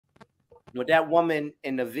with that woman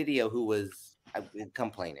in the video who was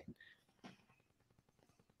complaining.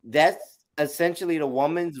 That's essentially the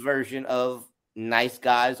woman's version of nice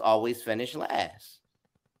guys always finish last.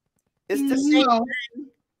 It's the same thing.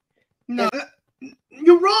 No,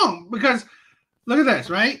 you're wrong, because look at this,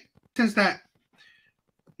 right? Since that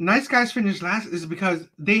nice guys finish last is because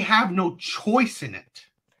they have no choice in it.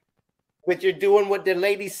 But you're doing what the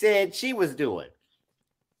lady said she was doing.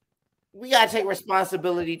 We gotta take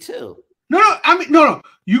responsibility too. No. I mean, no.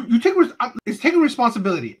 You take it's taking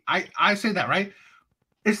responsibility. I say that, right?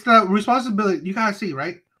 It's the responsibility. You gotta see,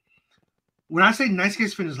 right? When I say nice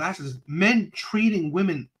guys finish last, is men treating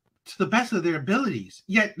women to the best of their abilities,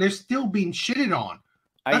 yet they're still being shitted on.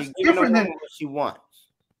 That's different than what she wants.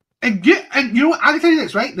 And you know what? I can tell you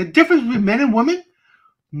this, right? The difference between men and women: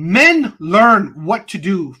 men learn what to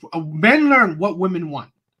do. Men learn what women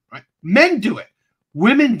want, right? Men do it.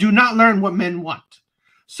 Women do not learn what men want.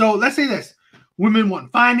 So let's say this: women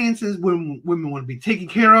want finances. Women want to be taken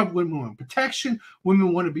care of. Women want protection.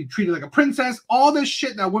 Women want to be treated like a princess. All this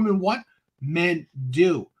shit that women want, men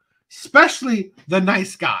do. Especially the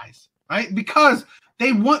nice guys, right? Because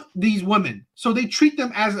they want these women, so they treat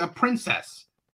them as a princess.